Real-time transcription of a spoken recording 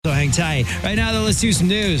Hang tight. Right now, though, let's do some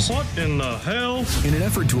news. What in the hell? In an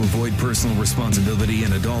effort to avoid personal responsibility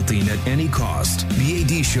and adulting at any cost, the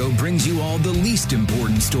AD Show brings you all the least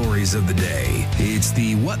important stories of the day. It's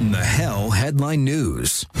the What in the Hell headline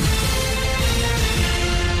news.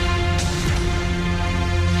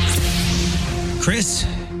 Chris,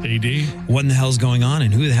 AD, what in the hell's going on,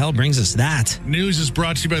 and who the hell brings us that? news is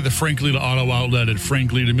brought to you by the Frank Lita Auto Outlet at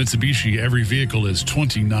Frank Lita Mitsubishi. Every vehicle is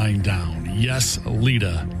 29 down.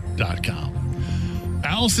 YesLita.com.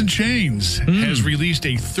 Alice in Chains has released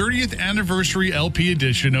a 30th anniversary LP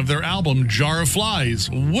edition of their album Jar of Flies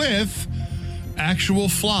with actual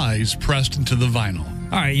flies pressed into the vinyl.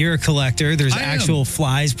 All right, you're a collector. There's actual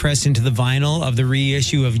flies pressed into the vinyl of the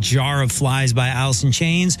reissue of Jar of Flies by Alice in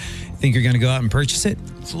Chains. Think you're going to go out and purchase it?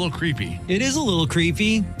 It's a little creepy. It is a little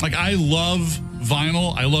creepy. Like, I love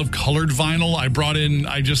vinyl. I love colored vinyl. I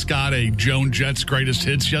just got a Joan Jett's Greatest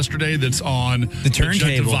Hits yesterday that's on the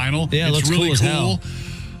turntable vinyl. Yeah, it looks really cool as hell.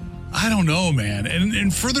 I don't know, man.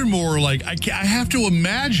 And furthermore, like, I have to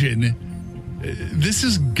imagine this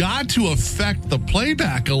has got to affect the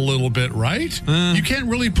playback a little bit, right? You can't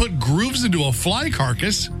really put grooves into a fly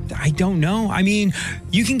carcass. I don't know. I mean,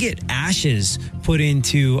 you can get ashes put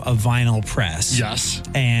into a vinyl press. Yes.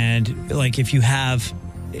 And, like, if you have...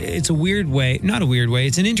 It's a weird way, not a weird way,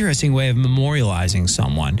 it's an interesting way of memorializing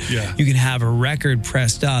someone. Yeah. You can have a record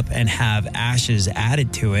pressed up and have ashes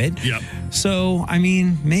added to it. Yep. So, I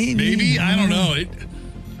mean, maybe. I don't know.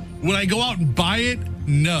 Would I go out and buy it?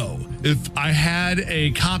 No. If I had a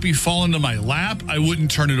copy fall into my lap, I wouldn't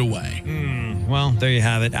turn it away. Well, there you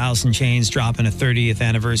have it. Alice in Chains dropping a 30th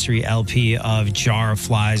anniversary LP of Jar of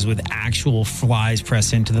Flies with actual flies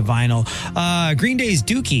pressed into the vinyl. Green Day's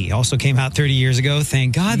Dookie also came out 30 years ago.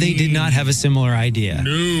 Thank God they did not have a similar idea.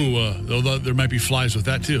 No, though there might be flies with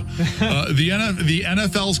that too. The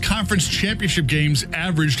NFL's conference championship games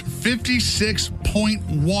averaged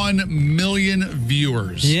 56.1 million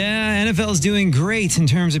viewers. Yeah, NFL's doing great in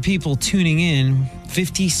terms of people tuning in.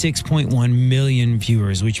 56.1 million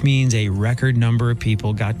viewers, which means a record number of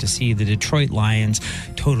people got to see the Detroit Lions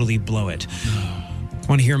totally blow it.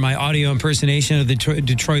 Want to hear my audio impersonation of the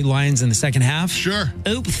Detroit Lions in the second half? Sure.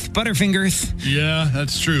 Oops, Butterfingers. Yeah,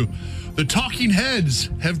 that's true. The Talking Heads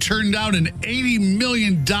have turned down an $80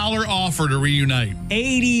 million offer to reunite.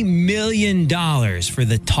 $80 million for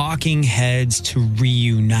the Talking Heads to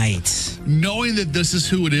reunite. Knowing that this is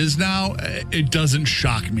who it is now, it doesn't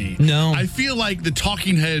shock me. No. I feel like the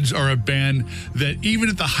Talking Heads are a band that even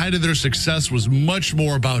at the height of their success was much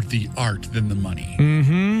more about the art than the money.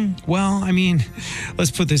 Well, I mean,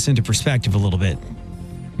 let's put this into perspective a little bit.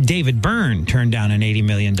 David Byrne turned down an $80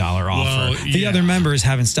 million offer. Well, yeah. The other members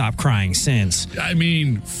haven't stopped crying since. I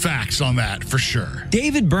mean, facts on that, for sure.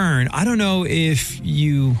 David Byrne, I don't know if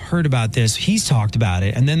you heard about this. He's talked about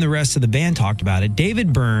it, and then the rest of the band talked about it.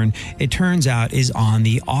 David Byrne, it turns out, is on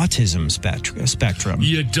the autism spectrum.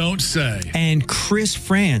 You don't say. And Chris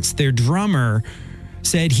France, their drummer,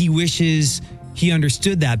 said he wishes he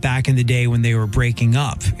understood that back in the day when they were breaking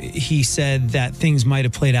up. He said that things might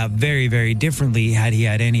have played out very, very differently had he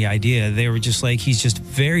had any idea. They were just like, he's just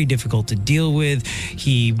very difficult to deal with.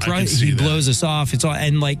 He blows us off. It's all,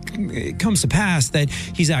 and like, it comes to pass that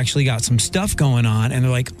he's actually got some stuff going on, and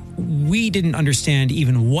they're like, we didn't understand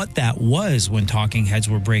even what that was when Talking Heads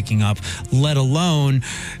were breaking up, let alone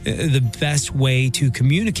the best way to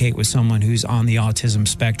communicate with someone who's on the autism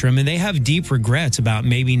spectrum. And they have deep regrets about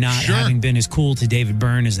maybe not having been as cool to David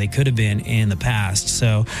Byrne as they could have been in the past.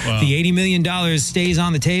 So the $80 million stays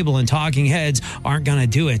on the table, and Talking Heads aren't going to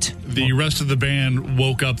do it. The rest of the band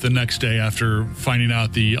woke up the next day after finding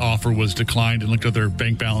out the offer was declined and looked at their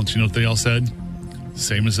bank balance. You know what they all said?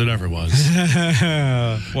 Same as it ever was.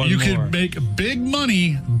 You could make big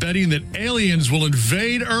money betting that aliens will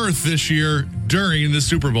invade Earth this year during the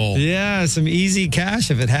Super Bowl. Yeah, some easy cash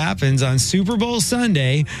if it happens. On Super Bowl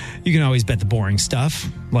Sunday, you can always bet the boring stuff,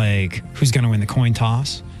 like who's going to win the coin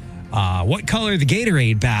toss, what color the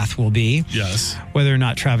Gatorade bath will be. Yes. Whether or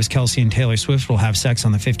not Travis Kelce and Taylor Swift will have sex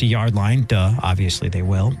on the 50-yard line. Duh, obviously they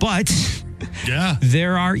will. But yeah,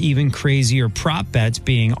 there are even crazier prop bets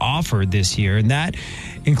being offered this year, and that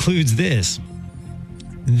includes this.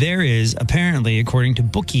 There is apparently, according to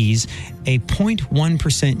bookies, a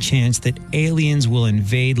 0.1% chance that aliens will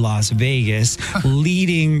invade Las Vegas,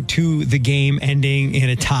 leading to the game ending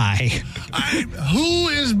in a tie. Who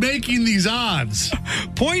is making these odds?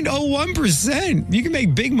 0.01%. You can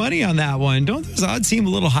make big money on that one. Don't those odds seem a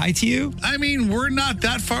little high to you? I mean, we're not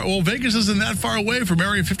that far. Well, Vegas isn't that far away from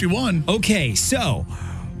Area 51. Okay, so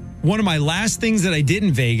one of my last things that I did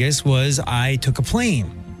in Vegas was I took a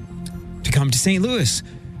plane to come to St. Louis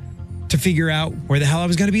to figure out where the hell I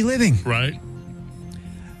was going to be living. Right.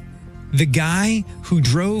 The guy who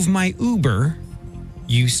drove my Uber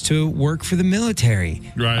used to work for the military.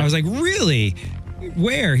 Right. I was like, really?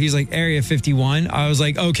 Where? He's like, Area 51. I was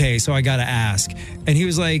like, okay, so I got to ask. And he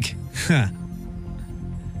was like,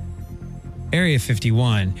 Area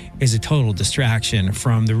 51 is a total distraction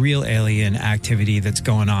from the real alien activity that's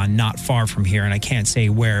going on not far from here. And I can't say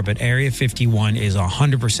where, but Area 51 is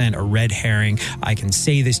 100% a red herring. I can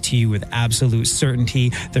say this to you with absolute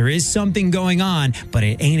certainty. There is something going on, but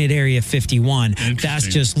it ain't at Area 51. That's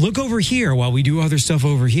just look over here while we do other stuff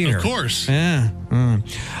over here. Of course. Yeah.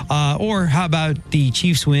 Or how about the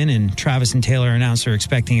Chiefs win and Travis and Taylor announce they're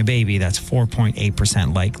expecting a baby? That's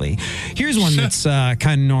 4.8% likely. Here's one that's kind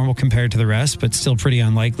of normal compared to the rest, but still pretty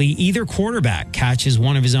unlikely. Either quarterback catches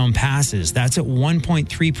one of his own passes. That's at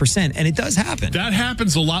 1.3%, and it does happen. That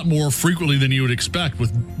happens a lot more frequently than you would expect,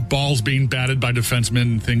 with balls being batted by defensemen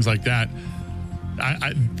and things like that.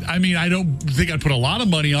 I mean, I don't think I'd put a lot of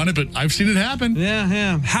money on it, but I've seen it happen.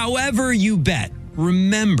 Yeah. However you bet,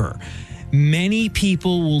 remember, many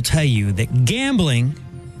people will tell you that gambling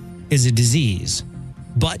is a disease.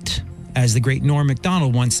 But, as the great Norm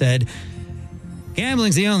Macdonald once said,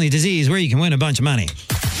 gambling's the only disease where you can win a bunch of money.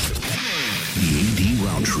 The A.D.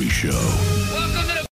 Roundtree Show.